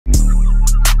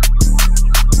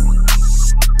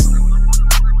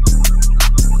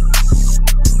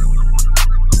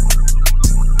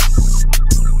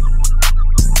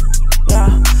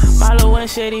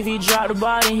said if he drop the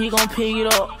ball, then he gon' pick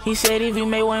it up. He said if he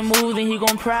make one move, then he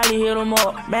gon' probably hit him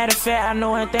up. Matter of fact, I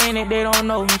know one thing that they don't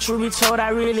know. And truth be told, I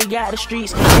really got the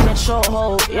streets in a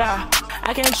chokehold. Yeah,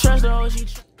 I can't trust the OG.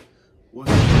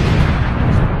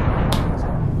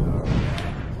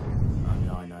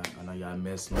 I know y'all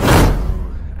missed me.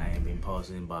 I ain't been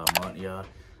posting in about a month, y'all.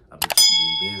 I've been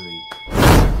busy.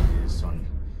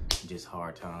 Just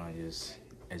hard time. I just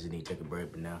need to take a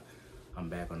break. But now I'm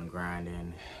back on the grind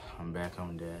and I'm back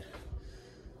on that.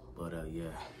 But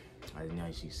yeah,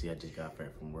 as you see, I just got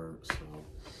back from work, so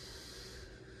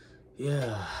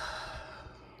yeah.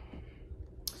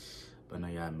 But I know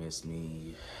y'all miss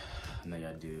me. I know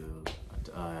y'all do.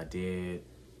 I did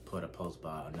put a post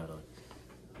about another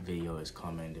video is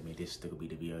coming to me. This still be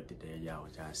the video today, y'all,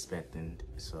 which I expecting.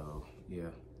 So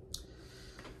yeah,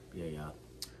 y'all.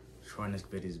 Trying this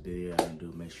video, I'm gonna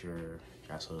do. Make sure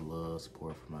y'all show the love,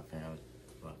 support for my family,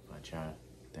 my channel.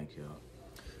 Thank y'all.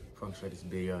 Before I start this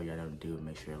video, y'all don't do.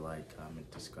 Make sure you like, comment,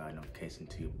 subscribe, notification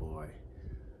to your boy.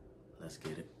 Let's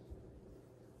get it.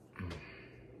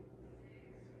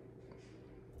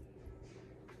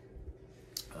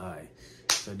 Alright,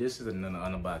 so this is another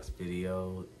unbox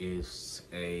video. It's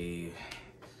a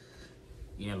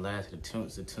last the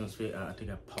tunes video. I think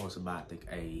I posted about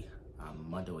a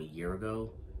month or a year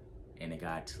ago, and it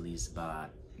got to least about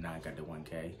now I got the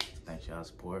 1K. Thanks y'all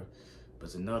support. But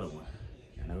it's another one.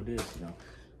 I know this,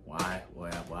 why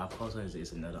I posted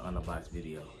it's another unbox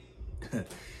video.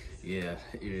 Yeah,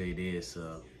 it really is.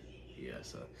 So yeah,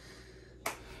 so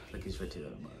let's get straight to the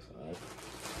unbox. Alright.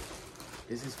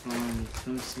 This is from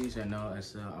Tulones. I know I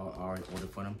already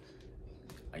ordered for them.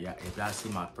 Yeah, if y'all see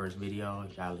my first video,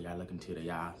 y'all look into it.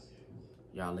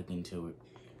 Y'all look into it.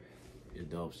 It's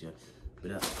dope, yeah.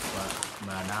 But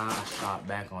now I shop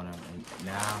back on them, and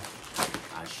now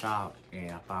I shop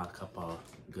and I found a couple of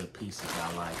good pieces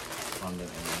I like from them.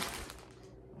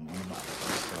 And I'm about to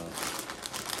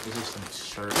this is some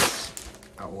shirts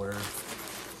I ordered.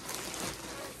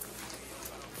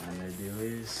 And the deal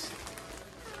is,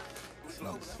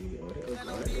 let's see, they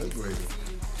upgraded.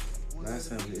 Last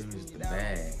time it was the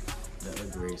bag. The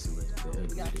upgrades with the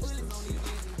upgraded stuff.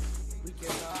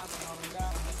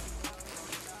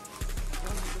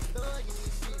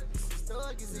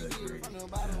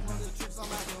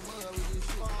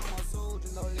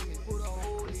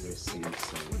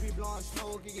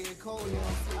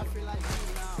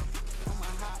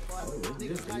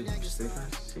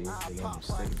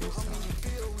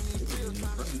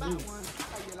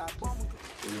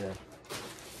 Yeah.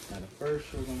 Now the first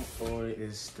shirt I'm gonna order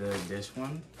is this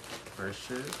one. First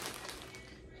shirt.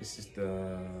 This is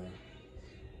the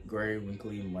Gray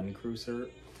Wrinkly Money Crew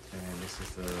shirt. And this is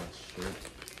the shirt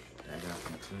that I got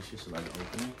from Tulones. So like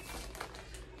opening.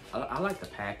 I like the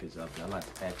package of it. I like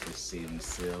the package,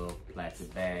 seal,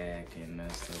 plastic bag, and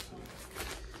that stuff.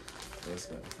 So let's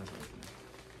go. Let's open it.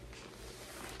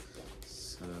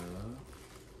 So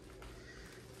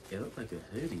it looks like a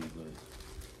hoodie, but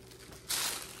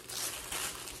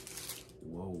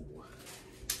whoa.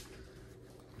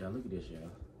 Y'all look at this,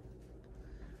 y'all.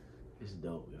 This is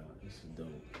dope, y'all. This is dope.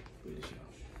 Look at this,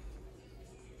 y'all.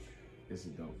 This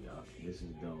is dope, y'all. This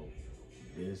is dope.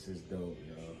 This is dope,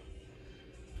 y'all.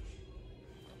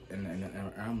 And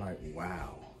I'm like,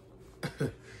 wow.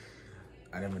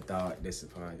 I never thought this is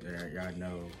probably, y'all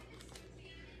know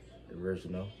the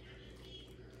original.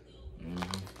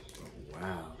 But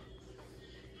wow.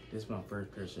 This is my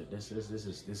first picture. This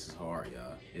is hard,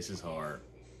 y'all. This is hard.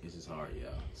 This is hard,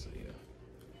 y'all. So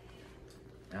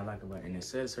yeah. I like about, and it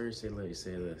says her. It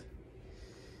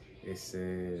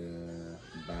said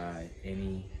by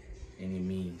any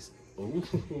means.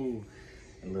 Ooh,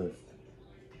 and look.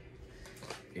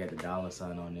 It got the dollar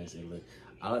sign on this, and look,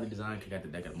 I like the design. Cause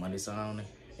they got the money sign on it.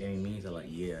 Any means, I like,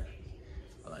 yeah,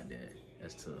 I like that.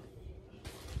 That's tough.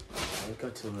 Let's go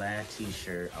to the last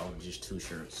t-shirt. I ordered just 2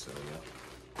 shirts, so yeah.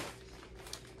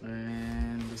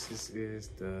 And this is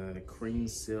the Cream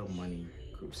Seal Money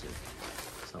Cruiser.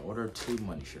 So I ordered 2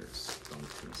 money shirts from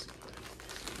Tulones.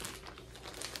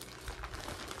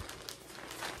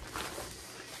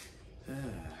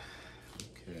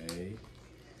 Okay.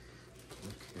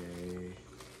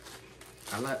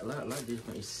 I like this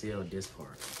when you seal this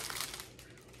part.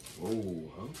 Whoa,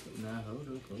 hold up now, hold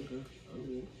up.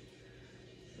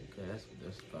 Okay, that's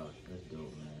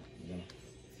dope, man. Yeah.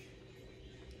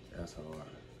 That's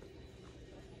hard.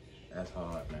 That's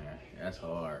hard, man. That's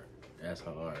hard. This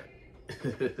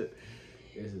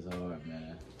is hard,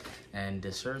 man. And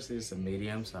the shirt is a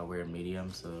medium, so I wear a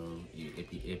medium. So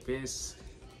if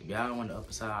y'all don't want the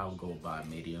upper side, I'll go by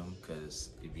medium.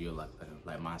 Cause if you're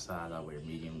like my size, I wear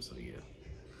medium. So yeah.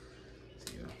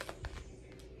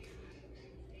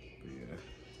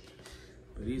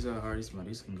 But these are hard. These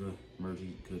some good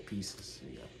mergy, good pieces. So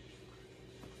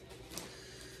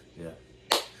yeah.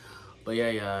 But yeah,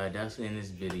 y'all, that's in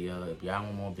this video. If y'all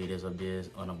want more videos of this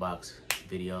unbox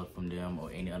video from them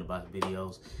or any unbox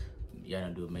videos, y'all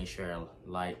don't do it. Make sure to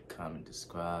like, comment,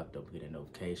 subscribe. Don't forget the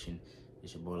notification.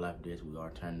 It's your boy Life This. We are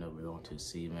turning up. We're on to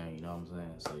see, man. You know what I'm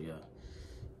saying? So yeah,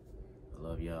 I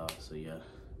love y'all. So yeah,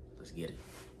 let's get it.